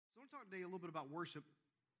talk today a little bit about worship.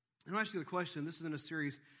 And I'll ask you the question. This is in a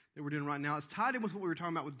series that we're doing right now. It's tied in with what we were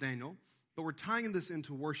talking about with Daniel, but we're tying this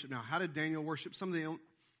into worship now. How did Daniel worship? Some of the,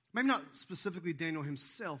 maybe not specifically Daniel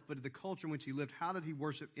himself, but the culture in which he lived. How did he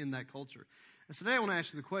worship in that culture? And so today I want to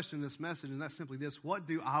ask you the question in this message, and that's simply this. What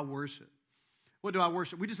do I worship? What do I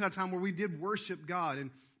worship? We just had a time where we did worship God. And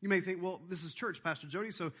you may think, well, this is church, Pastor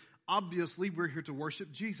Jody, so obviously we're here to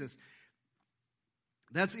worship Jesus.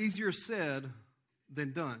 That's easier said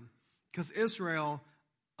than done. Because Israel,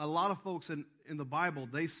 a lot of folks in the Bible,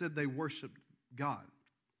 they said they worshiped God.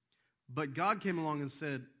 But God came along and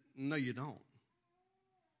said, no, you don't.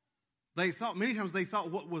 Many times they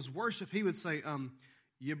thought what was worship, he would say,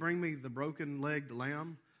 you bring me the broken-legged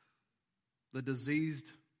lamb, the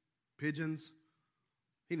diseased pigeons.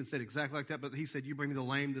 He didn't say it exactly like that, but he said, you bring me the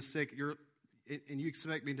lame, the sick, and you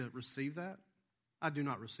expect me to receive that? I do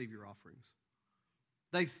not receive your offerings.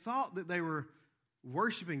 They thought that they were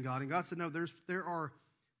worshiping God, and God said, no, there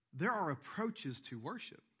are approaches to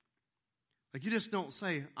worship. Like, you just don't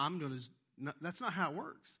say, that's not how it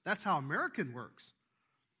works. That's how American works.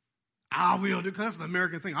 I will do, because that's the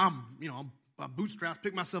American thing. I'm bootstraps,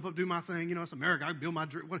 pick myself up, do my thing. It's America. I build my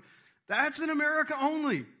dream. That's in America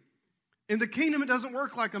only. In the kingdom, it doesn't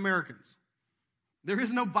work like Americans. There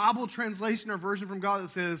is no Bible translation or version from God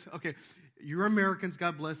that says, okay, you're Americans,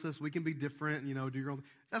 God bless us, we can be different, do your own thing.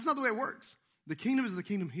 That's not the way it works. The kingdom is the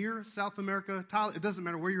kingdom here, South America, Thailand, it doesn't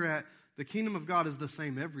matter where you're at. The kingdom of God is the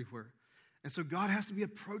same everywhere. And so God has to be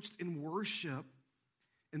approached in worship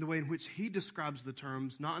in the way in which he describes the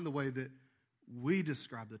terms, not in the way that we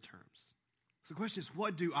describe the terms. So the question is,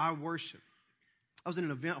 what do I worship? I was in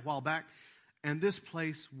an event a while back, and this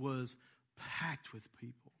place was packed with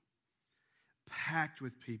people. Packed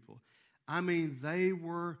with people. I mean,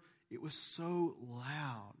 it was so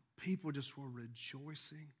loud. People just were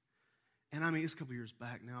rejoicing. And I mean, it's a couple years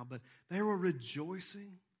back now, but they were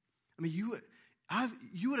rejoicing. I mean,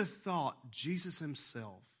 you would have thought Jesus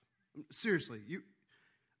himself, seriously,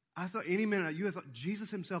 I thought any minute, you would have thought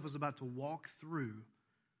Jesus himself was about to walk through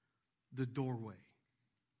the doorway.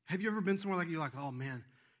 Have you ever been somewhere like you're like, oh man,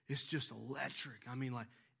 it's just electric. I mean, like,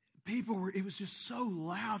 it was just so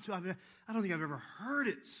loud. I don't think I've ever heard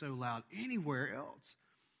it so loud anywhere else.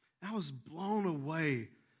 I was blown away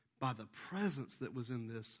by the presence that was in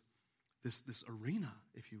this arena,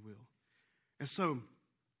 if you will. And so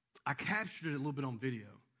I captured it a little bit on video.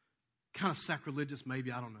 Kind of sacrilegious,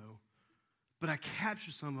 maybe, I don't know. But I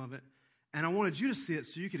captured some of it, and I wanted you to see it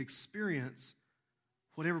so you could experience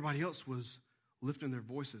what everybody else was lifting their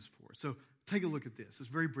voices for. So take a look at this. It's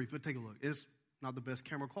very brief, but take a look. It's not the best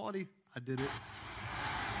camera quality. I did it.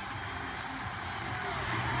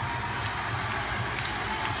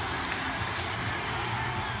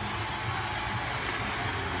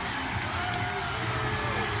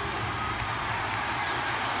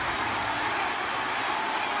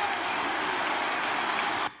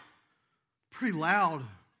 Pretty loud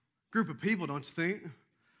group of people, don't you think?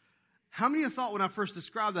 How many of you thought when I first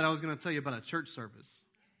described that I was going to tell you about a church service?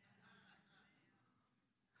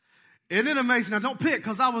 Isn't it amazing? Now, don't pick,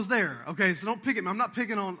 because I was there. Okay, so don't pick at me. I'm not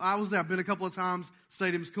picking on, I was there. I've been a couple of times.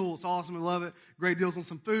 Stadium's cool. It's awesome. I love it. Great deals on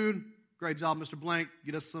some food. Great job, Mr. Blank.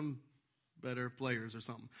 Get us some better players or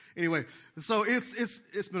something. Anyway, so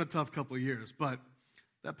it's been a tough couple of years, but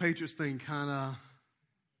that Patriots thing kind of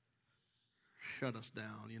shut us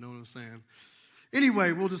down. You know what I'm saying?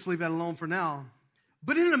 Anyway, we'll just leave that alone for now.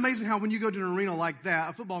 But isn't it amazing how when you go to an arena like that,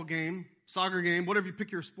 a football game, soccer game, whatever you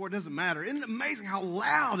pick your sport, doesn't matter. Isn't it amazing how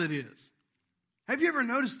loud it is? Have you ever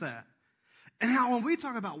noticed that? And how when we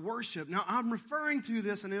talk about worship, now I'm referring to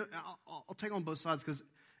this, and I'll take on both sides, because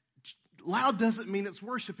loud doesn't mean it's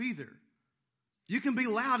worship either. You can be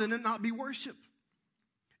loud and it not be worship.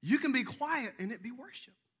 You can be quiet and it be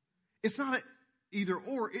worship. It's not an either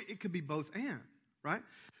or. It could be both and, right?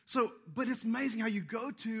 So, but it's amazing how you go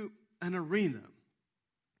to an arena,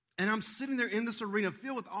 and I'm sitting there in this arena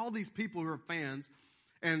filled with all these people who are fans,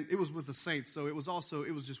 and it was with the Saints, so it was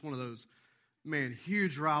just one of those, man,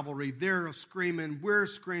 huge rivalry. They're screaming, we're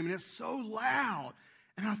screaming. It's so loud.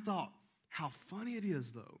 And I thought, how funny it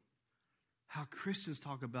is, though, how Christians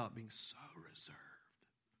talk about being so reserved.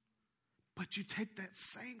 But you take that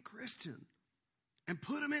same Christian and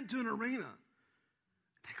put them into an arena,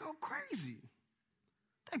 they go crazy.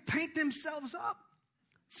 They paint themselves up.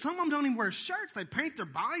 Some of them don't even wear shirts. They paint their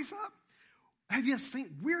bodies up. Have you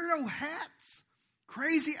seen weirdo hats?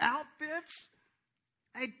 Crazy outfits?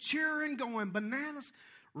 They cheering, going bananas.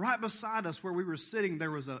 Right beside us where we were sitting, it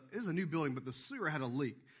was a new building, but the sewer had a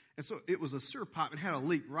leak. And so it was a sewer pipe and had a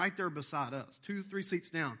leak right there beside us, 2-3 seats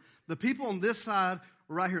down. The people on this side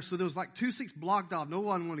right here. So there was like 2 seats blocked off. No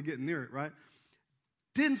one wanted to get near it, right?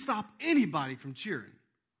 Didn't stop anybody from cheering.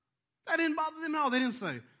 That didn't bother them at all. They didn't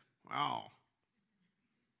say, wow,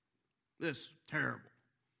 this is terrible.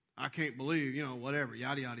 I can't believe, whatever,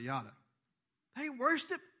 yada, yada, yada. They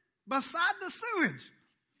worshiped beside the sewage.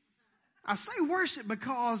 I say worship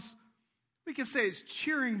because we can say it's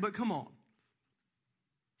cheering, but come on.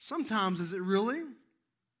 Sometimes, is it really?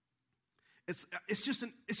 It's just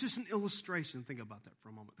an illustration. Think about that for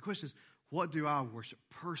a moment. The question is, what do I worship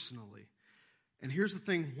personally? And here's the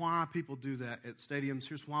thing, why people do that at stadiums.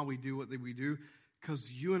 Here's why we do what we do.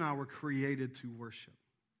 Because you and I were created to worship.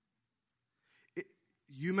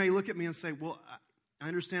 You may look at me and say, well, I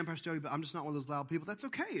understand, Pastor Jody, but I'm just not one of those loud people. That's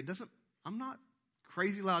okay. I'm not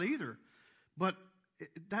crazy loud either. But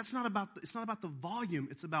it's not about the volume.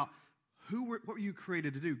 It's about what were you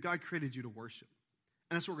created to do. God created you to worship.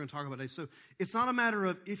 And that's what we're going to talk about today. So it's not a matter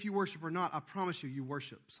of if you worship or not. I promise you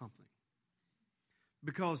worship something.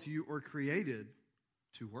 Because you are created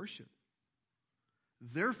to worship.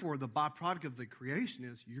 Therefore, the byproduct of the creation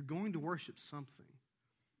is you're going to worship something.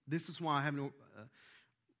 This is why having a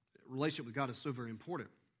relationship with God is so very important.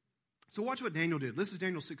 So watch what Daniel did. This is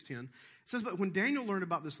Daniel 6:10. It says, but when Daniel learned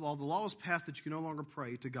about this law, the law was passed that you can no longer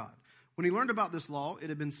pray to God. When he learned about this law, it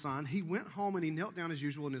had been signed. He went home and he knelt down as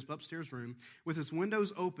usual in his upstairs room with his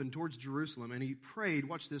windows open towards Jerusalem. And he prayed,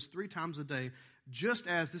 watch this, 3 times a day, just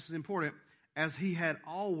as, this is important, as he had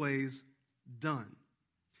always done,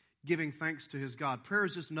 giving thanks to his God. Prayer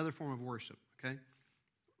is just another form of worship, okay?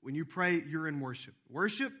 When you pray, you're in worship.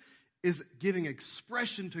 Worship is giving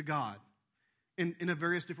expression to God in a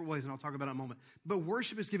various different ways, and I'll talk about it in a moment. But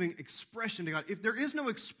worship is giving expression to God. If there is no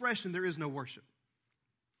expression, there is no worship.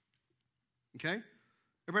 Okay?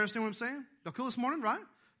 Everybody understand what I'm saying? Y'all cool this morning, right?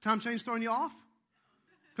 Time change throwing you off?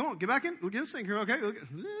 Come on, get back in. Get in sync here, okay? It's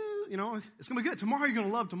going to be good. Tomorrow you're going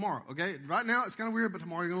to love tomorrow, okay? Right now it's kind of weird, but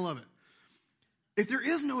tomorrow you're going to love it. If there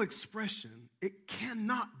is no expression, it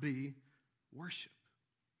cannot be worship.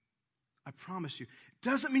 I promise you. It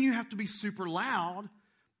doesn't mean you have to be super loud,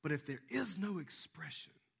 but if there is no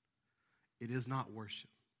expression, it is not worship.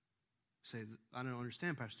 You say, I don't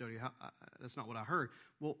understand, Pastor Jody. That's not what I heard.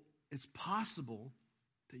 Well, it's possible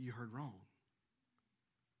that you heard wrong.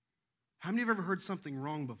 How many of you have ever heard something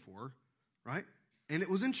wrong before, right? And it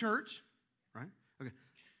was in church, right? Okay.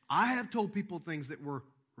 I have told people things that were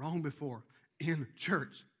wrong before in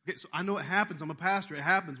church. Okay, so I know it happens. I'm a pastor. It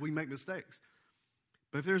happens. We make mistakes.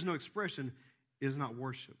 But if there's no expression, it is not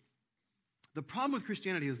worship. The problem with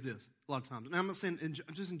Christianity is this, a lot of times. And I'm not saying,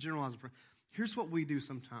 I'm just in generalizing. Here's what we do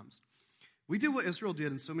sometimes. We do what Israel did,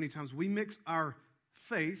 and so many times we mix our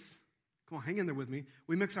faith, come on, hang in there with me.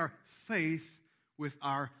 We mix our faith with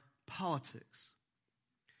our politics.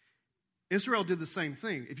 Israel did the same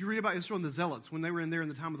thing. If you read about Israel and the Zealots, when they were in there in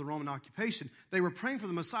the time of the Roman occupation, they were praying for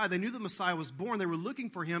the Messiah. They knew the Messiah was born. They were looking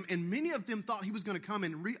for him, and many of them thought he was going to come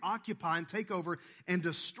and reoccupy and take over and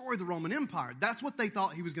destroy the Roman Empire. That's what they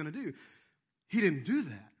thought he was going to do. He didn't do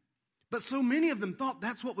that. But so many of them thought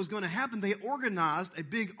that's what was going to happen. They organized a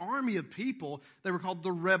big army of people. They were called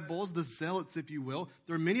the rebels, the zealots, if you will.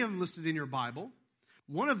 There are many of them listed in your Bible.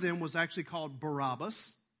 One of them was actually called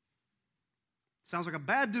Barabbas. Sounds like a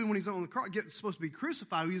bad dude when he's on the cross, supposed to be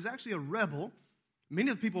crucified. He's actually a rebel. Many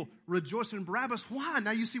of the people rejoiced in Barabbas. Why?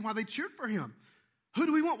 Now you see why they cheered for him. Who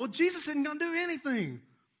do we want? Well, Jesus isn't going to do anything.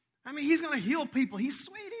 I mean, he's going to heal people. He's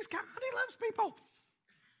sweet. He's kind. He loves people.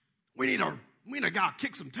 We need a guy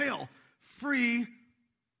kick some tail. Free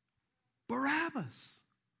Barabbas.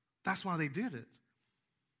 That's why they did it.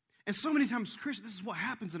 And so many times, Christians, this is what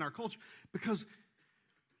happens in our culture because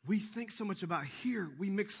we think so much about here, we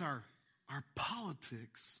mix our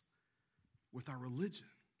politics with our religion.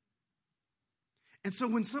 And so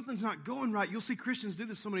when something's not going right, you'll see Christians do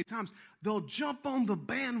this so many times. They'll jump on the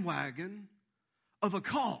bandwagon of a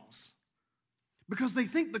cause because they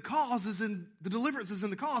think the deliverance is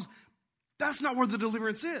in the cause. That's not where the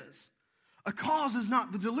deliverance is. A cause is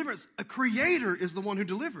not the deliverance. A creator is the one who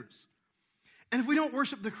delivers. And if we don't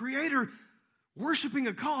worship the creator, worshiping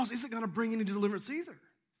a cause isn't going to bring any deliverance either.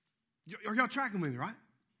 Are y'all tracking with me, right?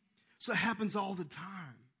 So it happens all the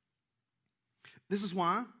time. This is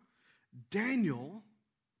why Daniel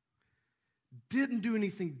didn't do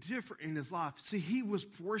anything different in his life. See, he was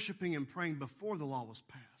worshiping and praying before the law was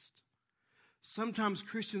passed. Sometimes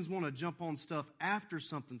Christians want to jump on stuff after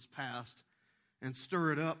something's passed and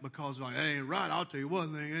stir it up because like, it ain't right. I'll tell you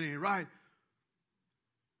one thing, it ain't right.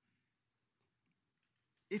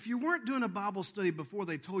 If you weren't doing a Bible study before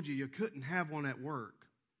they told you couldn't have one at work,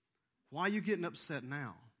 why are you getting upset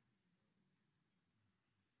now?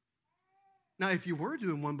 Now, if you were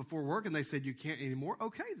doing one before work and they said you can't anymore,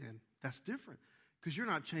 okay then. That's different because you're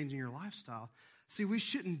not changing your lifestyle. See, we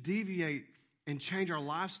shouldn't deviate and change our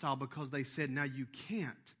lifestyle because they said now you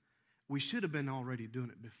can't. We should have been already doing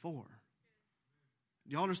it before.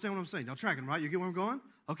 Y'all understand what I'm saying? Y'all tracking, right? You get where I'm going?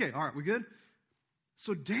 Okay, all right, we good?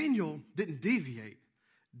 So Daniel didn't deviate.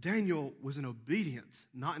 Daniel was in obedience,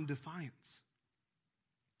 not in defiance.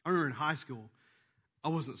 I remember in high school, I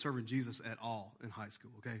wasn't serving Jesus at all in high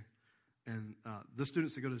school, okay? And the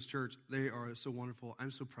students that go to this church, they are so wonderful.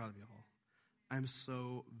 I'm so proud of y'all. I'm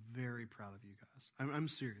so very proud of you guys. I'm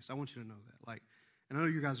serious. I want you to know that. And I know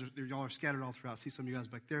y'all are scattered all throughout. I see some of you guys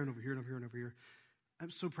back there and over here and over here and over here.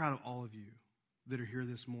 I'm so proud of all of you that are here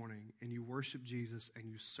this morning and you worship Jesus and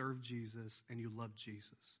you serve Jesus and you love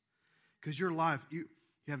Jesus. Because your life, you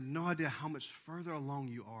have no idea how much further along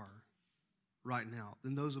you are right now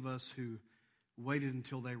than those of us who waited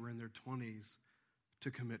until they were in their 20s to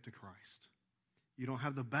commit to Christ. You don't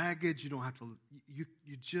have the baggage. You don't have to, you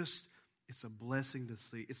just, it's a blessing to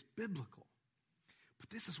see. It's biblical. But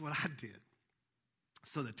this is what I did.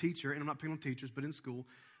 So the teacher, and I'm not picking on teachers, but in school,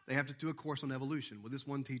 they have to do a course on evolution. Well, this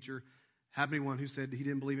one teacher happened to be one who said he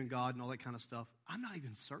didn't believe in God and all that kind of stuff. I'm not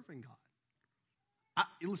even serving God.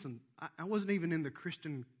 I wasn't even in the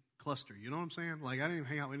Christian cluster. You know what I'm saying? I didn't even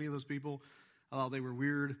hang out with any of those people. I thought they were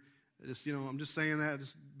weird. I'm just saying that,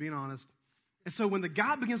 just being honest. And so when the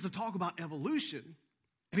guy begins to talk about evolution,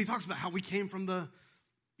 and he talks about how we came from the,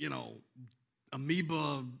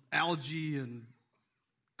 amoeba, algae, and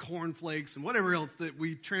cornflakes, and whatever else that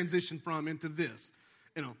we transitioned from into this,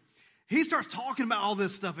 he starts talking about all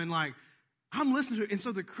this stuff, and I'm listening to it. And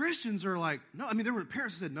so the Christians are like, no, there were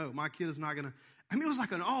parents who said, no, my kid is not going to, it was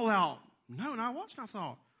like an all-out, no, and I watched and I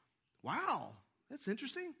thought, wow, that's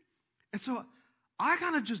interesting. And so I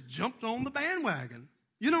kind of just jumped on the bandwagon.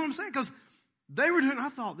 You know what I'm saying? Because they were doing it, I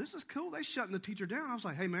thought, this is cool. They shutting the teacher down. I was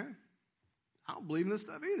like, hey, man, I don't believe in this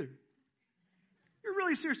stuff either. You're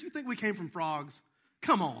really serious? You think we came from frogs?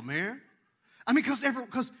 Come on, man. Because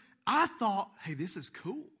I thought, hey, this is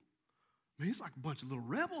cool. It's like a bunch of little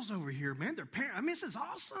rebels over here, man. Their parents, this is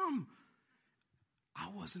awesome. I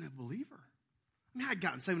wasn't a believer. I'd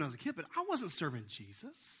gotten saved when I was a kid, but I wasn't serving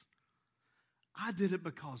Jesus. I did it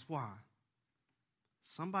because why?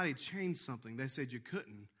 Somebody changed something. They said you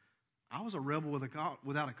couldn't. I was a rebel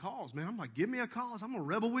without a cause, man. I'm like, give me a cause. I'm going to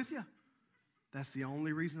rebel with you. That's the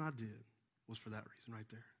only reason I did, was for that reason right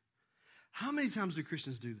there. How many times do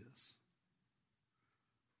Christians do this?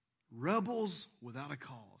 Rebels without a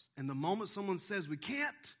cause. And the moment someone says we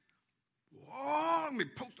can't, let me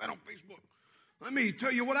post that on Facebook. Let me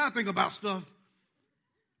tell you what I think about stuff.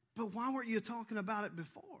 But why weren't you talking about it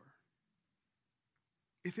before?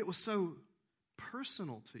 If it was so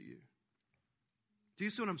personal to you. Do you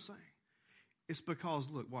see what I'm saying? It's because,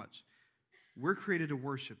 look, watch. We're created to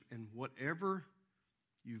worship, and whatever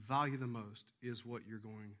you value the most is what you're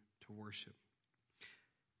going to worship.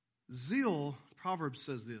 Zeal, Proverbs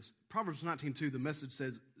says this. Proverbs 19:2, the message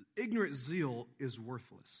says, ignorant zeal is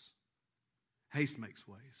worthless. Haste makes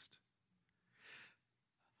waste.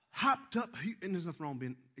 Hopped up, and there's nothing wrong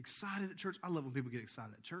being excited at church. I love when people get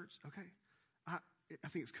excited at church, okay? I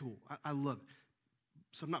think it's cool. I love it.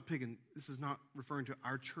 So I'm not picking, this is not referring to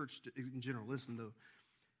our church in general. Listen, though.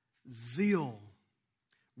 Zeal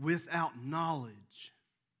without knowledge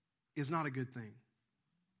is not a good thing.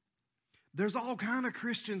 There's all kind of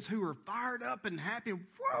Christians who are fired up and happy.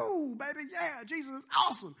 Whoa, baby, yeah, Jesus is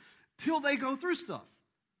awesome. Till they go through stuff.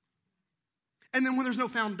 And then when there's no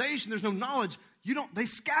foundation, there's no knowledge, they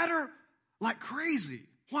scatter like crazy.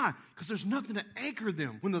 Why? Because there's nothing to anchor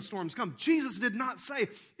them when the storms come. Jesus did not say,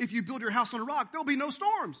 if you build your house on a rock, there'll be no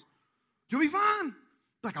storms. You'll be fine.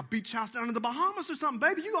 Like a beach house down in the Bahamas or something,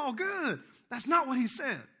 baby, you all good. That's not what he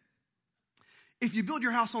said. If you build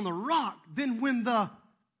your house on the rock, then when the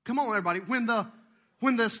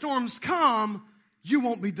storms come, you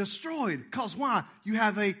won't be destroyed. Because why? You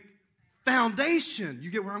have a foundation. You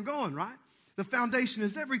get where I'm going, right? The foundation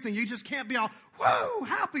is everything. You just can't be all, whoa,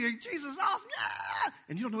 happy, Jesus, awesome, yeah.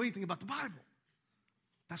 And you don't know anything about the Bible.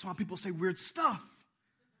 That's why people say weird stuff.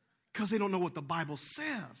 Because they don't know what the Bible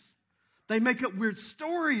says. They make up weird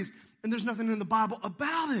stories, and there's nothing in the Bible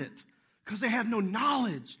about it. Because they have no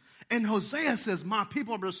knowledge. And Hosea says, my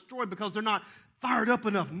people are destroyed because they're not fired up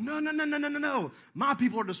enough. No. My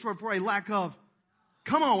people are destroyed for a lack of,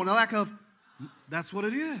 that's what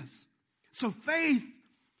it is. So faith,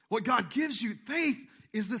 what God gives you, faith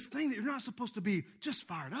is this thing that you're not supposed to be just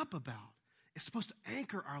fired up about. It's supposed to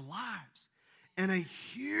anchor our lives. And a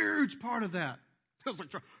huge part of that,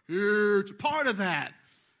 huge part of that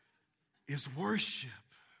is worship.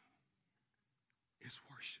 It's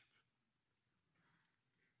worship.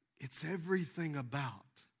 It's everything about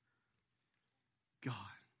God.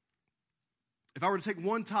 If I were to take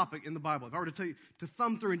one topic in the Bible, if I were to tell you to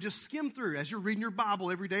thumb through and just skim through as you're reading your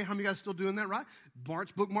Bible every day, how many of you guys still doing that, right?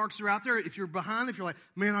 Bookmarks are out there. If you're behind, if you're like,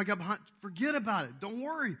 man, I got behind, forget about it. Don't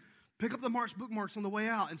worry. Pick up the bookmarks on the way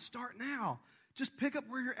out and start now. Just pick up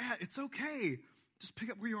where you're at. It's okay. Just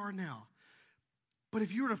pick up where you are now. But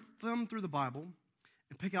if you were to thumb through the Bible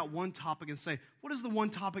and pick out one topic and say, what is the one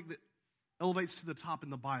topic that elevates to the top in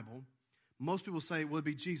the Bible? Most people say, well, it'd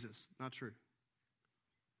be Jesus. Not true.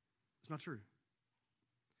 It's not true.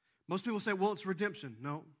 Most people say, well, it's redemption.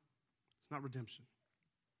 No, it's not redemption.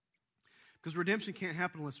 Because redemption can't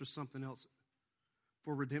happen unless there's something else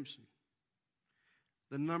for redemption.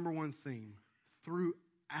 The number one theme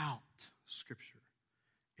throughout Scripture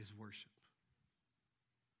is worship.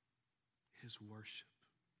 Is worship.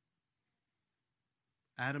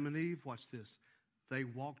 Adam and Eve, watch this. They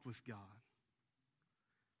walked with God.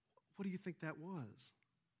 What do you think that was?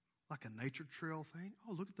 Like a nature trail thing?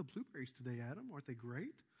 Oh, look at the blueberries today, Adam. Aren't they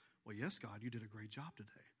great? Well, yes, God, you did a great job today.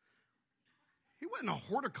 It wasn't a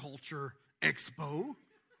horticulture expo.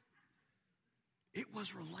 It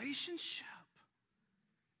was relationship.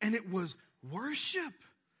 And it was worship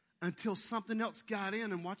until something else got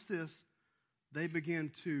in. And watch this. They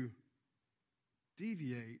began to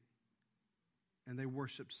deviate and they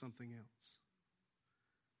worshiped something else.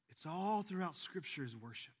 It's all throughout Scripture is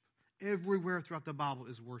worship. Everywhere throughout the Bible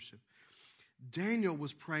is worship. Daniel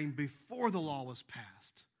was praying before the law was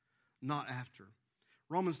passed, not after.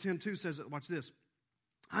 Romans 10:2 says, watch this.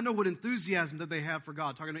 I know what enthusiasm that they have for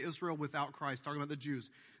God. Talking about Israel without Christ. Talking about the Jews.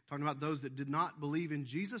 Talking about those that did not believe in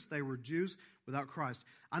Jesus. They were Jews without Christ.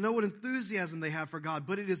 I know what enthusiasm they have for God,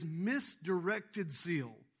 but it is misdirected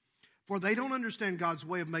zeal. For they don't understand God's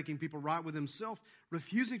way of making people right with himself.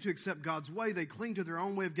 Refusing to accept God's way, they cling to their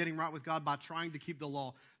own way of getting right with God by trying to keep the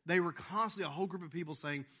law. They were constantly a whole group of people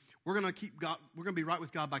saying, we're going to be right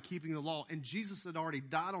with God by keeping the law. And Jesus had already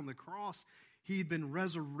died on the cross. He had been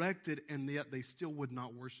resurrected, and yet they still would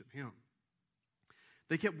not worship him.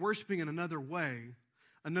 They kept worshiping in another way,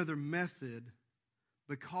 another method,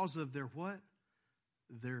 because of their what?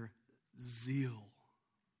 Their zeal.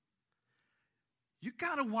 You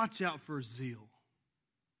got to watch out for zeal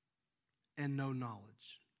and no knowledge.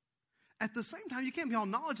 At the same time, you can't be all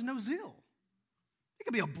knowledge and no zeal. You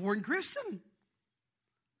can be a boring Christian.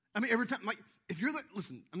 I mean, every time, like, if you're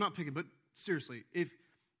listen, I'm not picking, but seriously, if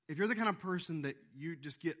you're the kind of person that you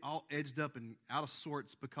just get all edged up and out of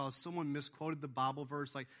sorts because someone misquoted the Bible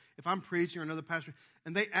verse, like if I'm preaching or another pastor,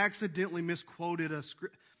 and they accidentally misquoted a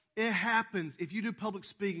script, it happens. If you do public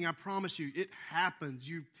speaking, I promise you, it happens.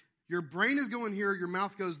 Your brain is going here, your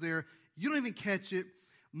mouth goes there, you don't even catch it.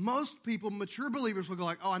 Most people, mature believers, will go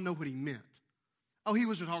like, oh, I know what he meant. Oh, he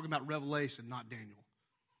was just talking about Revelation, not Daniel.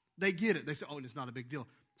 They get it. They say, oh, it's not a big deal.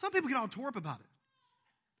 Some people get all tore up about it.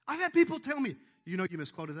 I've had people tell me, you know you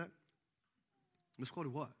misquoted that?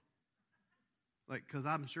 Misquoted what? Like, because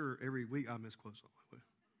I'm sure every week I misquote something.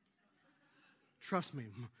 Trust me,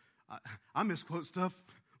 I misquote stuff.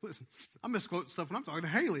 Listen, I misquote stuff when I'm talking to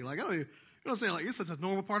Haley. Like, I don't even, you know what I'm saying? Like, it's such a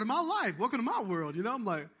normal part of my life. Welcome to my world, you know? I'm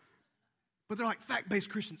like, but they're like fact-based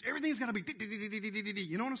Christians. Everything's got to be,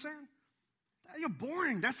 you know what I'm saying? You're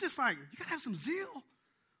boring. That's just like, you got to have some zeal.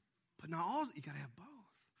 But not all, you got to have both,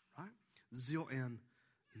 right? Zeal and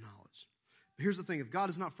knowledge. But here's the thing. If God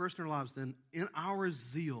is not first in our lives, then in our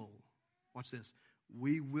zeal, watch this,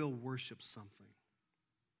 we will worship something.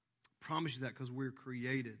 I promise you that because we're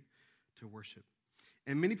created to worship.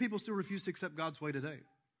 And many people still refuse to accept God's way today.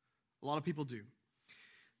 A lot of people do.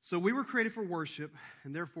 So we were created for worship,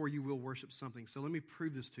 and therefore you will worship something. So let me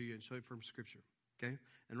prove this to you and show it from Scripture. Okay?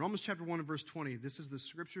 In Romans chapter 1 and verse 20, this is the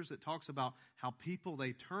Scriptures that talks about how people,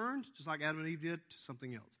 they turned, just like Adam and Eve did, to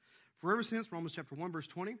something else. For ever since, Romans chapter 1 verse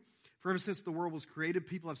 20, for ever since the world was created,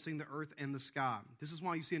 people have seen the earth and the sky. This is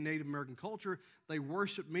why you see in Native American culture, they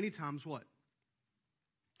worship many times what?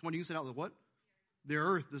 Come on, you can say it out the what? The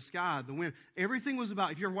earth, the sky, the wind. Everything was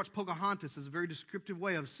about, if you ever watch Pocahontas, it's a very descriptive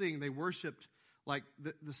way of seeing. They worshipped like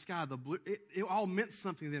the sky, the blue. It all meant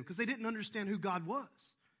something to them because they didn't understand who God was.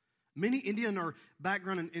 Many Indian or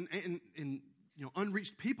background in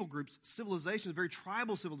unreached people groups, civilizations, very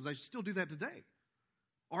tribal civilizations, still do that today.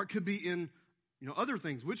 Or it could be in other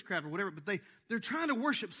things, witchcraft or whatever, but they're trying to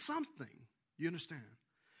worship something. You understand?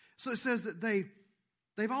 So it says that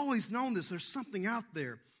they've always known this. There's something out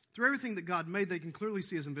there. Through everything that God made, they can clearly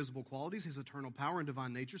see his invisible qualities, his eternal power and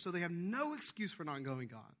divine nature, so they have no excuse for not knowing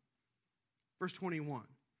God. Verse 21.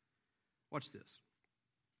 Watch this.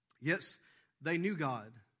 Yes, they knew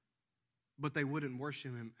God, but they wouldn't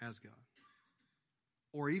worship him as God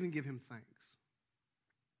or even give him thanks.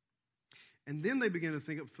 And then they began to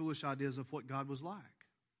think of foolish ideas of what God was like.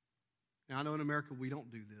 Now, I know in America we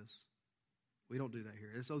don't do this. We don't do that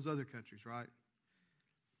here. It's those other countries, right?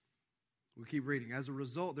 We keep reading. As a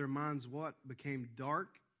result, their minds what? Became dark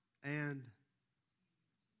and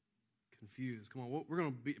confused. Come on, we're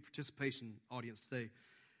going to be a participation audience today.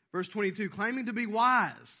 Verse 22, claiming to be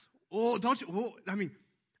wise. Oh, don't you? Oh, I mean,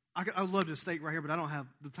 I would love to state right here, but I don't have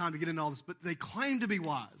the time to get into all this. But they claim to be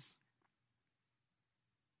wise.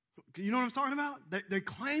 You know what I'm talking about? They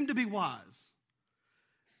claim to be wise.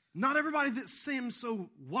 Not everybody that seems so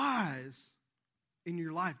wise in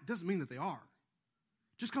your life doesn't mean that they are.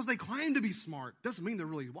 Just because they claim to be smart doesn't mean they're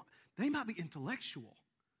really wise. They might be intellectual,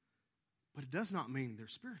 but it does not mean they're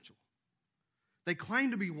spiritual. They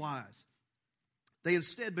claim to be wise. They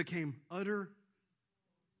instead became utter.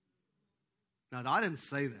 Now, I didn't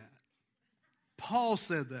say that. Paul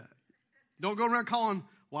said that. Don't go around calling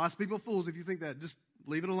wise people fools if you think that. Just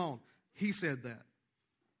leave it alone. He said that.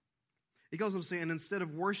 He goes on to say, and instead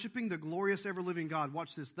of worshiping the glorious ever-living God,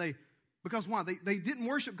 watch this, because why? They didn't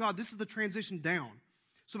worship God. This is the transition down.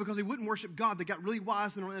 So because they wouldn't worship God, they got really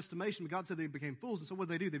wise in their own estimation, but God said they became fools. And so what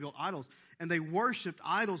did they do? They built idols. And they worshiped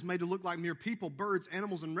idols made to look like mere people, birds,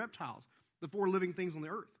 animals, and reptiles, the four living things on the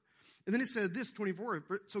earth. And then it said this, 24,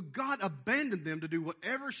 so God abandoned them to do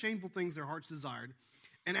whatever shameful things their hearts desired.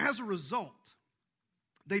 And as a result,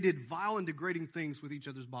 they did vile and degrading things with each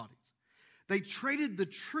other's bodies. They traded the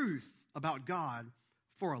truth about God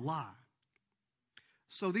for a lie.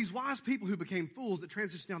 So these wise people who became fools that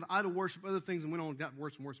transitioned down to idol worship, other things, and went on and got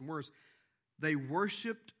worse and worse and worse, they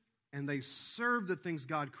worshiped and they served the things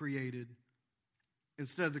God created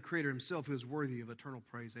instead of the Creator himself, who is worthy of eternal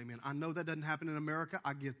praise. Amen. I know that doesn't happen in America.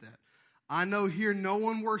 I get that. I know here no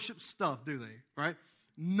one worships stuff, do they? Right?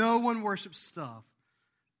 No one worships stuff.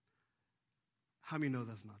 How many know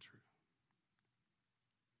that's not true?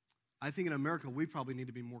 I think in America we probably need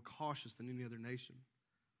to be more cautious than any other nation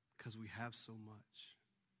because we have so much.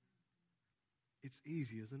 It's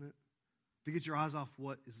easy, isn't it? To get your eyes off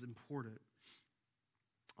what is important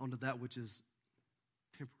onto that which is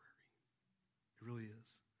temporary. It really is.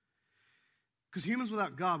 Because humans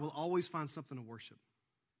without God will always find something to worship.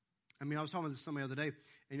 I mean, I was talking about this somebody the other day,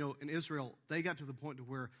 and in Israel, they got to the point to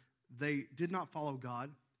where they did not follow God.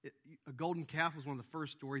 A golden calf was one of the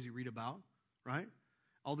first stories you read about, right?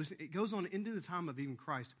 All this, it goes on into the time of even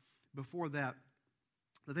Christ. Before that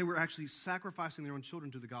they were actually sacrificing their own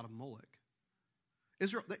children to the god of Molech.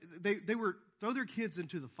 Israel, they were throw their kids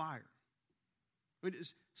into the fire. I mean,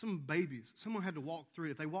 some babies, someone had to walk through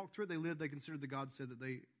it. If they walked through it, they lived, they considered that God said that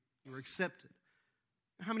they were accepted.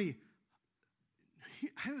 Who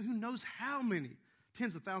knows how many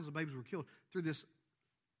tens of thousands of babies were killed through this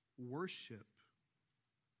worship.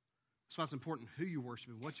 That's why it's important who you worship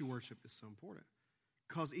and what you worship is so important.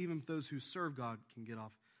 Because even those who serve God can get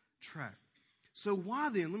off track. So why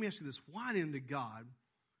then, let me ask you this, why then did God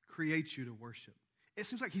create you to worship? It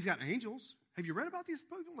seems like he's got angels. Have you read about these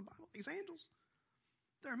people in the Bible? These angels?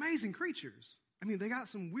 They're amazing creatures. I mean, they got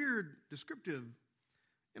some weird descriptive,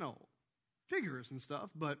 figures and stuff,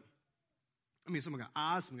 but I mean, some got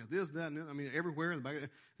eyes, some got this, that, and I mean, everywhere in the back.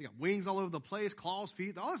 They got wings all over the place, claws,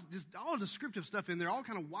 feet, all descriptive stuff in there, all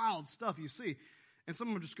kind of wild stuff you see. And some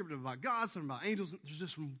of them are descriptive about God, some about angels. There's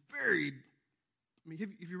just some varied, have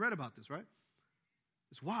you read about this, right?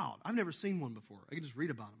 It's wild. I've never seen one before. I can just read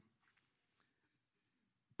about them.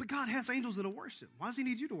 But God has angels that'll worship. Why does he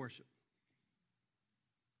need you to worship?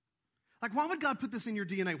 Like, why would God put this in your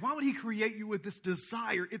DNA? Why would he create you with this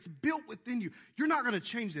desire? It's built within you. You're not going to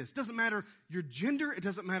change this. It doesn't matter your gender. It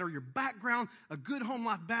doesn't matter your background, a good home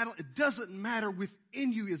life battle. It doesn't matter.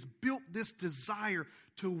 Within you is built this desire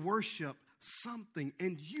to worship something,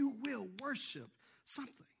 and you will worship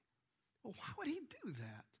something. Well, why would he do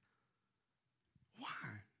that? Why?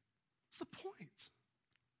 What's the point?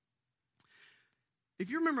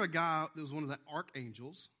 If you remember a guy that was one of the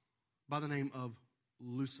archangels by the name of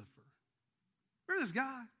Lucifer. Remember this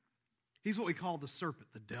guy? He's what we call the serpent,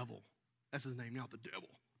 the devil. That's his name now, the devil.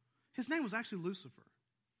 His name was actually Lucifer.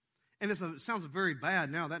 And it sounds very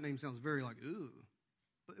bad now. That name sounds very like, ooh.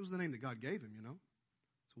 But it was the name that God gave him, So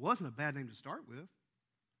it wasn't a bad name to start with.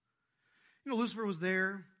 Lucifer was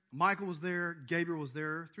there. Michael was there. Gabriel was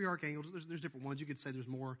there. 3 archangels. There's different ones. You could say there's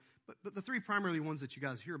more. But the 3 primarily ones that you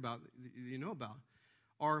guys hear about, you know about,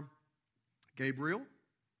 are Gabriel,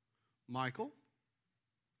 Michael,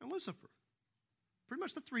 and Lucifer. Pretty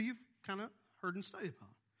much the 3 you've kind of heard and studied about.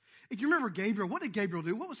 If you remember Gabriel, what did Gabriel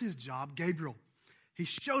do? What was his job? Gabriel, he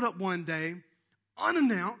showed up one day,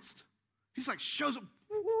 unannounced. He's like, shows up,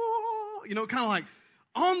 kind of like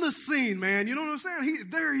on the scene, man. You know what I'm saying?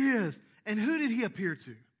 There he is. And who did he appear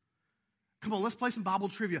to? Come on, let's play some Bible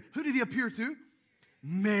trivia. Who did he appear to?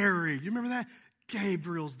 Mary. You remember that?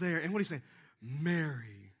 Gabriel's there. And what did he say?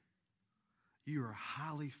 Mary, you are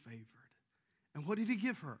highly favored. And what did he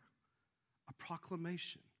give her? A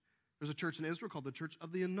proclamation. There's a church in Israel called the Church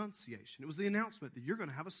of the Annunciation. It was the announcement that you're going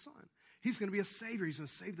to have a son. He's going to be a savior. He's going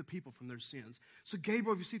to save the people from their sins. So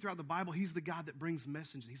Gabriel, if you see throughout the Bible, he's the guy that brings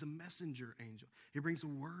messages. He's a messenger angel. He brings a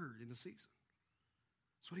word in the season.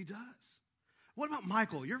 That's what he does. What about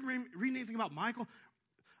Michael? You ever read anything about Michael?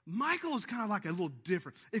 Michael is kind of like a little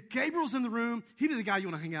different. If Gabriel's in the room, he'd be the guy you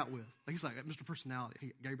want to hang out with. Like he's like Mr. Personality.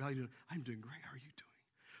 Hey, Gabriel, how you doing? I'm doing great. How are you doing?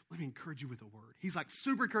 Let me encourage you with a word. He's like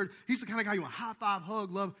super encouraged. He's the kind of guy you want to high five,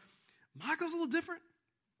 hug, love. Michael's a little different.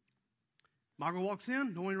 Michael walks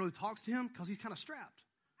in. No one really talks to him because he's kind of strapped.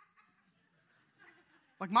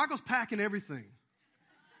 Like Michael's packing everything.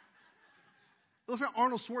 It looks like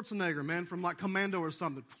Arnold Schwarzenegger, man, from like Commando or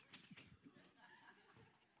something.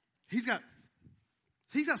 He's got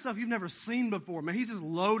stuff you've never seen before, man. He's just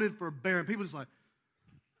loaded for bear. And people just like,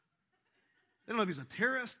 they don't know if he's a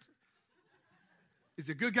terrorist. Is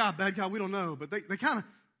he a good guy, bad guy? We don't know. But they kind of,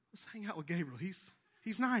 let's hang out with Gabriel.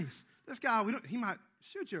 He's nice. This guy, he might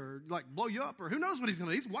shoot you or like blow you up or who knows what he's going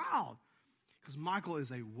to do. He's wild. Because Michael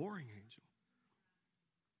is a warring angel.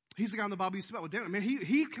 He's the guy in the Bible you speak about with Daniel. Man,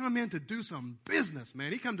 he come in to do some business,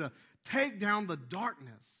 man. He come to take down the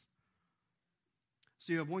darkness.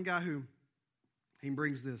 So you have one guy who he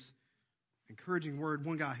brings this encouraging word,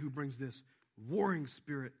 one guy who brings this warring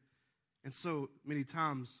spirit. And so many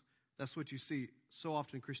times, that's what you see so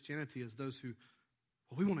often in Christianity is those who,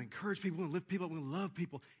 well, we want to encourage people, we want to lift people up, we want to love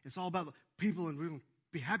people. It's all about the people and we want to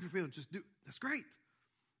be happy for people. Just do, that's great. And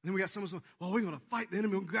then we got someone saying, well, we're going to fight the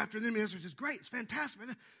enemy, we're going to go after the enemy. That's just great, it's fantastic.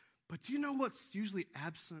 But do you know what's usually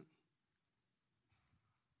absent?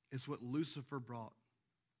 Is what Lucifer brought.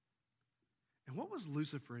 And what was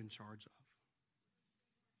Lucifer in charge of?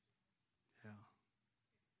 Yeah.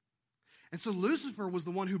 And so Lucifer was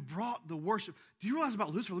the one who brought the worship. Do you realize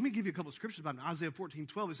about Lucifer? Let me give you a couple of scriptures about it. In Isaiah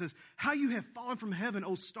 14:12, it says, how you have fallen from heaven,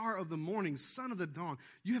 O star of the morning, son of the dawn.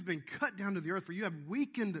 You have been cut down to the earth, for you have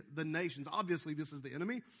weakened the nations. Obviously, this is the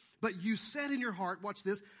enemy. But you said in your heart, watch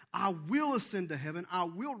this, I will ascend to heaven. I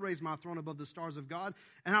will raise my throne above the stars of God.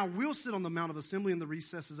 And I will sit on the mount of assembly in the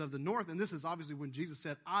recesses of the north. And this is obviously when Jesus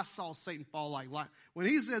said, I saw Satan fall like light. When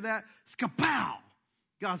he said that, kapow!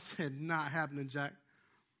 God said, not happening, Jack.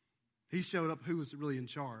 He showed up who was really in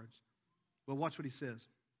charge. Well, watch what he says.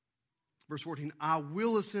 Verse 14, I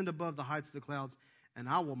will ascend above the heights of the clouds, and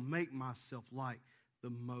I will make myself like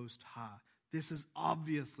the Most High. This is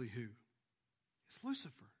obviously who? It's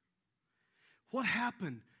Lucifer. What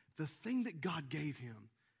happened? The thing that God gave him,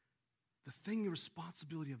 the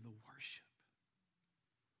responsibility of the worship,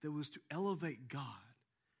 that was to elevate God,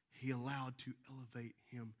 he allowed to elevate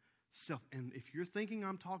himself. And if you're thinking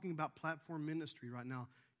I'm talking about platform ministry right now,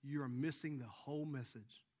 you are missing the whole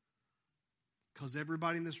message. Because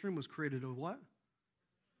everybody in this room was created of what?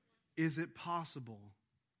 Is it possible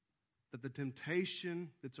that the temptation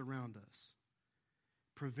that's around us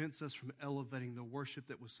prevents us from elevating the worship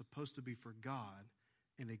that was supposed to be for God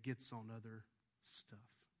and it gets on other stuff?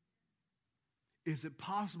 Is it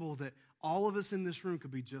possible that all of us in this room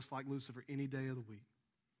could be just like Lucifer any day of the week?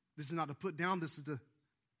 This is not to put down, this is to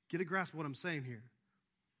get a grasp of what I'm saying here.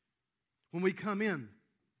 When we come in,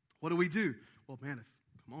 what do? Well, man,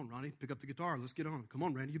 come on, Ronnie, pick up the guitar. Let's get on. Come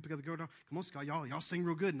on, Randy, you pick up the guitar. Come on, Scott, y'all sing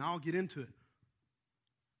real good, and I'll get into it.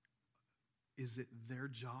 Is it their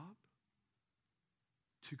job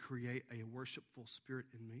to create a worshipful spirit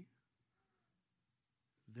in me?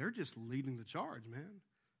 They're just leading the charge, man.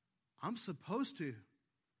 I'm supposed to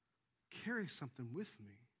carry something with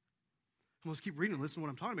me. Let's keep reading and listen to what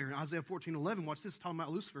I'm talking about here. In Isaiah 14:11, watch this, talking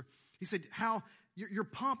about Lucifer. He said, how your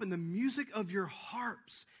pomp and the music of your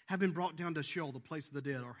harps have been brought down to Sheol, the place of the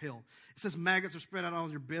dead, or hell. It says maggots are spread out on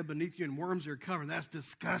your bed beneath you and worms are covered. That's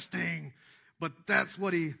disgusting. But that's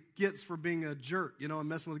what he gets for being a jerk, and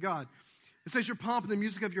messing with God. It says your pomp and the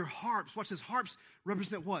music of your harps. Watch this. Harps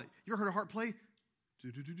represent what? You ever heard a harp play?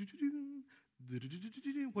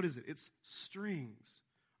 What is it? It's strings.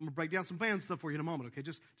 I'm going to break down some band stuff for you in a moment, okay?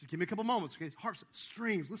 Just give me a couple moments, okay? Harps,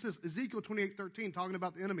 strings. Listen to this. Ezekiel 28:13, talking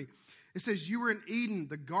about the enemy. It says, you were in Eden,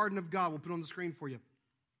 the garden of God. We'll put it on the screen for you.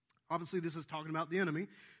 Obviously, this is talking about the enemy.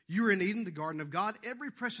 You were in Eden, the garden of God.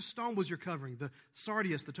 Every precious stone was your covering. The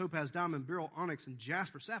sardius, the topaz, diamond, beryl, onyx, and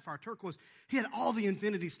jasper, sapphire, turquoise. He had all the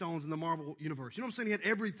infinity stones in the Marvel universe. You know what I'm saying? He had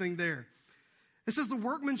everything there. It says the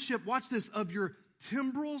workmanship, watch this, of your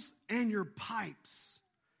timbrels and your pipes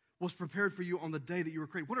was prepared for you on the day that you were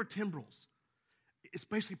created. What are timbrels? It's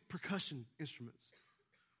basically percussion instruments.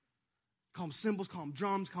 Call them cymbals, call them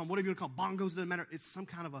drums, call them whatever you want to call them, bongos, doesn't matter. It's some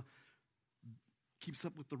kind of keeps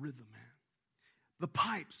up with the rhythm, man. The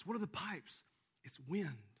pipes, what are the pipes? It's wind.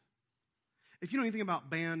 If you know anything about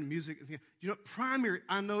band, music,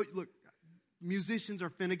 look, musicians are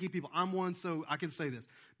finicky people. I'm one, so I can say this.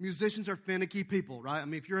 Musicians are finicky people, right? I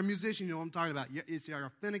mean, if you're a musician, you know what I'm talking about. You're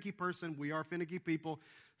a finicky person. We are finicky people,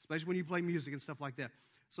 especially when you play music and stuff like that.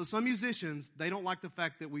 So some musicians, they don't like the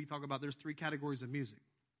fact that we talk about there's 3 categories of music,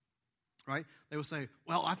 right? They will say,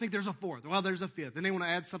 well, I think there's a 4th. Well, there's a 5th. Then they want to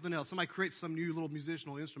add something else. Somebody creates some new little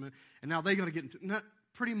musical instrument, and now they got to get into it.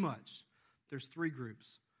 Pretty much, there's 3 groups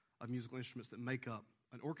of musical instruments that make up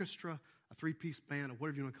an orchestra, a 3-piece band, or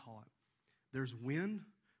whatever you want to call it. There's wind,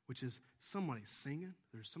 which is somebody singing.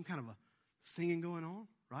 There's some kind of a singing going on,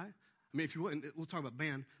 right? I mean, if you will, and we'll talk about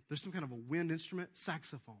band, there's some kind of a wind instrument,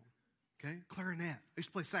 saxophone, okay? Clarinet. I used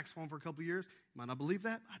to play saxophone for a couple of years. You might not believe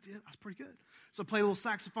that. I did. I was pretty good. So play a little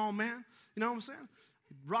saxophone, man. You know what I'm saying?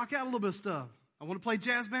 Rock out a little bit of stuff. I want to play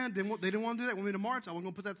jazz band. They didn't want to do that. Want me to march? I wasn't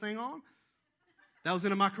going to put that thing on. That was the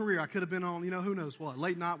end of my career. I could have been on, who knows what,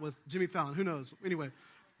 late night with Jimmy Fallon. Who knows? Anyway,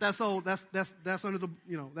 that's old. That's under the,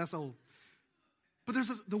 that's old. But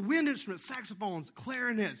there's the wind instruments, saxophones,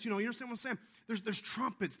 clarinets. You understand what I'm saying? There's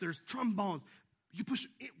trumpets, there's trombones. You push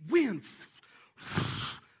wind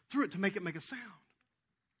through it to make a sound.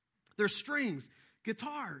 There's strings,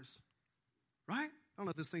 guitars, right? I don't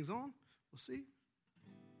know if this thing's on. We'll see.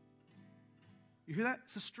 You hear that?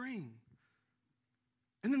 It's a string.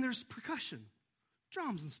 And then there's percussion,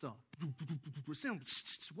 drums and stuff,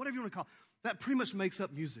 whatever you want to call it. That pretty much makes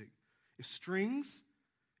up music. It's strings,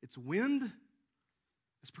 it's wind,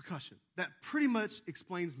 it's percussion. That pretty much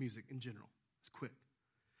explains music in general. It's quick.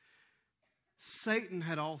 Satan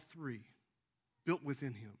had all 3 built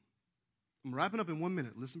within him. I'm wrapping up in 1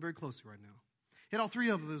 minute. Listen very closely right now. He had all 3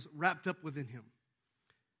 of those wrapped up within him.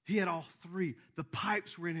 He had all 3. The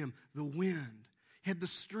pipes were in him. The wind. He had the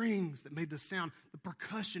strings that made the sound. The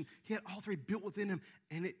percussion. He had all 3 built within him.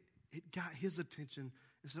 And it got his attention.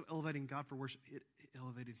 Instead of elevating God for worship, it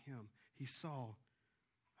elevated him. He saw,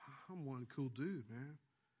 I'm one cool dude, man.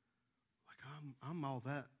 I'm all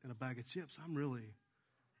that in a bag of chips.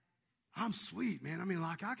 I'm sweet, man. I mean,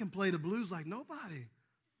 I can play the blues like nobody.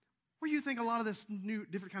 Where do you think a lot of this new,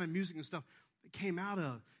 different kind of music and stuff came out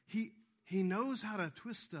of? He knows how to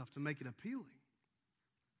twist stuff to make it appealing.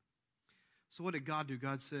 So what did God do?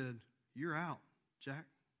 God said, you're out, Jack.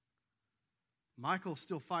 Michael's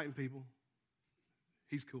still fighting people.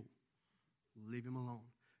 He's cool. Leave him alone.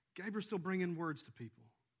 Gabriel's still bringing words to people.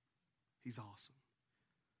 He's awesome.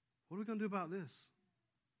 What are we going to do about this?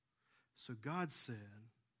 So God said,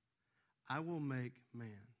 I will make man.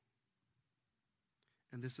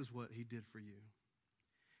 And this is what he did for you.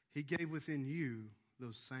 He gave within you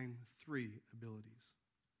those same 3 abilities.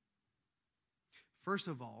 First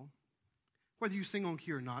of all, whether you sing on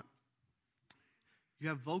key or not, you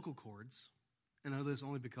have vocal cords. And I know this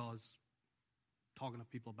only because talking to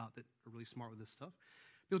people about that are really smart with this stuff.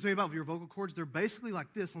 People tell you about your vocal cords. They're basically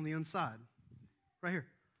like this on the inside. Right here.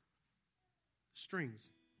 Strings.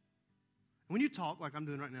 And when you talk like I'm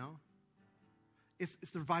doing right now, it's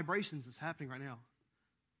the vibrations that's happening right now.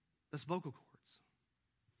 That's vocal cords.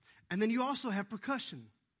 And then you also have percussion.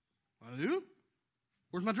 What do I do?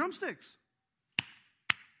 Where's my drumsticks?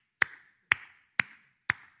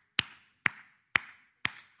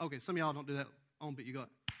 Okay, some of y'all don't do that on, but you got it.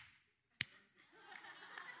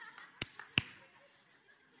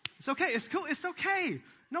 It's okay. It's cool. It's okay.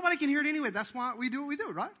 Nobody can hear it anyway. That's why we do what we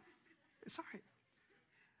do, right? It's all right.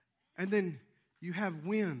 And then you have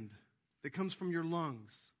wind that comes from your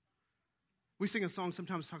lungs. We sing a song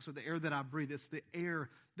sometimes that talks about the air that I breathe. It's the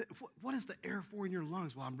air. What is the air for in your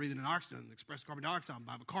lungs? Well, I'm breathing in oxygen, express carbon dioxide.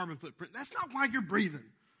 I have a carbon footprint. That's not why you're breathing.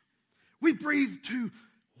 We breathe to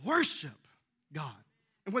worship God.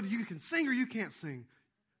 And whether you can sing or you can't sing,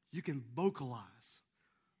 you can vocalize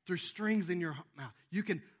through strings in your mouth. You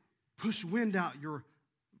can push wind out your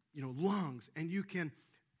lungs, and you can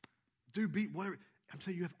do beat whatever. I'm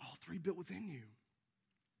telling you have all 3 built within you.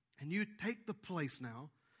 And you take the place now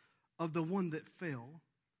of the one that fell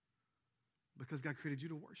because God created you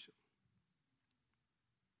to worship.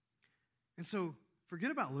 And so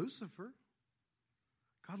forget about Lucifer.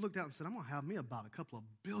 God looked out and said, I'm going to have me about a couple of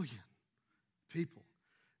billion people.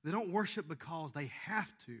 They don't worship because they have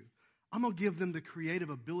to. I'm going to give them the creative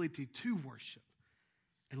ability to worship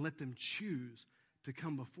and let them choose to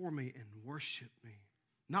come before me and worship me.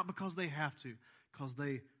 Not because they have to, because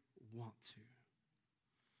they want to.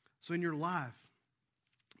 So in your life,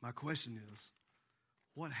 my question is,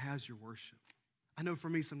 what has your worship? I know for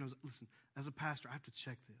me sometimes, listen, as a pastor, I have to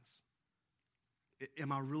check this.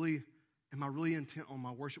 Am I really Am I really intent on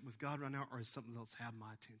my worship with God right now, or is something else have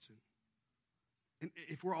my attention? And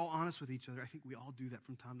if we're all honest with each other, I think we all do that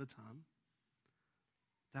from time to time.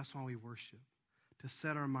 That's why we worship, to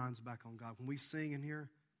set our minds back on God. When we sing in here,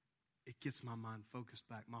 it gets my mind focused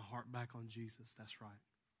back, my heart back on Jesus. That's right.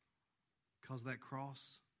 Because of that cross,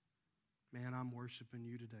 man, I'm worshiping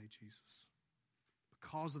you today, Jesus.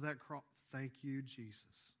 Because of that cross, thank you,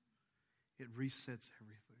 Jesus. It resets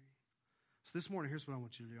everything. So this morning, here's what I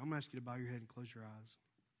want you to do. I'm going to ask you to bow your head and close your eyes.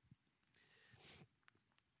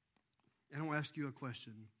 And I want to ask you a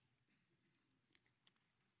question.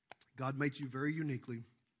 God made you very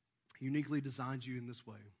uniquely designed you in this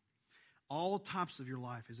way. All types of your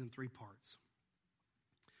life is in three parts.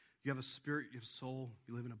 You have a spirit, you have a soul,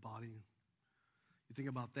 you live in a body. You think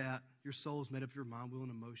about that. Your soul is made up of your mind, will, and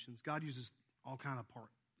emotions. God uses all kind of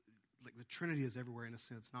parts. Like the Trinity is everywhere in a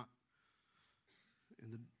sense, not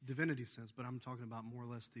in the divinity sense, but I'm talking about more or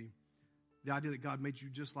less the idea that God made you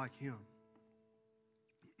just like Him.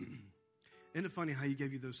 Isn't it funny how He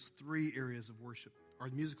gave you those three areas of worship, or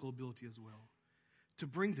musical ability as well, to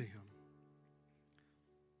bring to Him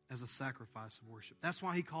as a sacrifice of worship? That's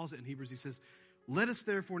why He calls it in Hebrews. He says, let us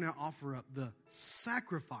therefore now offer up the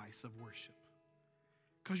sacrifice of worship.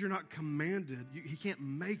 Because you're not commanded. He can't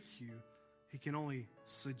make you. He can only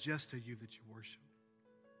suggest to you that you worship.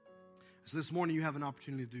 So this morning you have an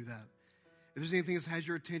opportunity to do that. If there's anything that has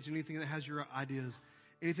your attention, anything that has your ideas,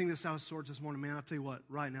 anything that's out of sorts this morning, man, I'll tell you what,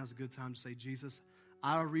 right now is a good time to say, Jesus,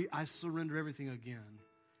 I surrender everything again.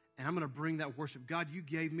 And I'm going to bring that worship. God, you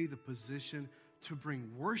gave me the position to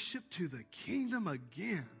bring worship to the kingdom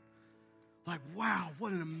again. Like, wow,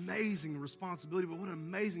 what an amazing responsibility, but what an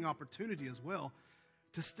amazing opportunity as well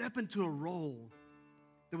to step into a role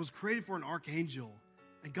that was created for an archangel.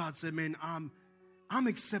 And God said, man, I'm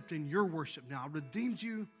accepting your worship now. I redeemed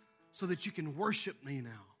you so that you can worship me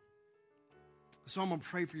now. So I'm going to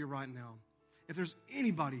pray for you right now. If there's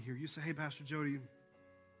anybody here, you say, hey, Pastor Jody,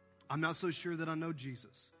 I'm not so sure that I know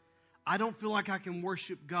Jesus. I don't feel like I can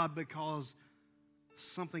worship God because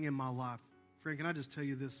something in my life. Friend, can I just tell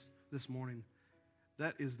you this morning?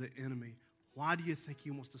 That is the enemy. Why do you think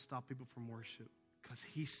he wants to stop people from worship? Because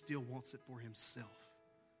he still wants it for himself.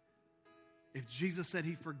 If Jesus said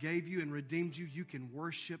he forgave you and redeemed you, you can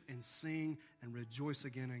worship and sing and rejoice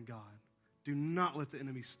again in God. Do not let the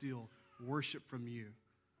enemy steal worship from you.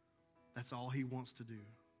 That's all he wants to do.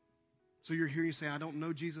 So you're here, you say, I don't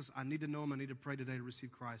know Jesus. I need to know him. I need to pray today to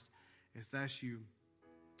receive Christ. If that's you,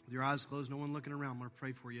 with your eyes closed, no one looking around, I'm going to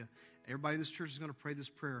pray for you. Everybody in this church is going to pray this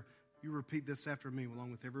prayer. You repeat this after me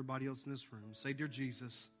along with everybody else in this room. Say, dear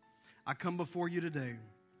Jesus, I come before you today.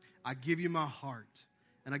 I give you my heart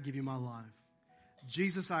and I give you my life.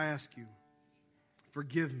 Jesus, I ask you,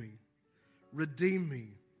 forgive me, redeem me,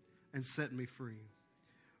 and set me free.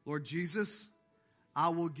 Lord Jesus, I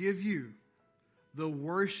will give you the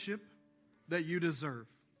worship that you deserve.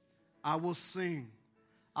 I will sing.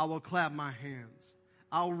 I will clap my hands.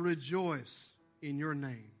 I will rejoice in your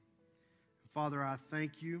name. Father, I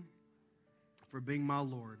thank you for being my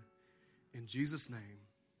Lord. In Jesus' name,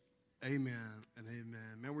 amen and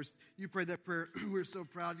amen. Man, you prayed that prayer. We're so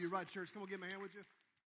proud of you. Right, church? Come on, give me a hand, would you?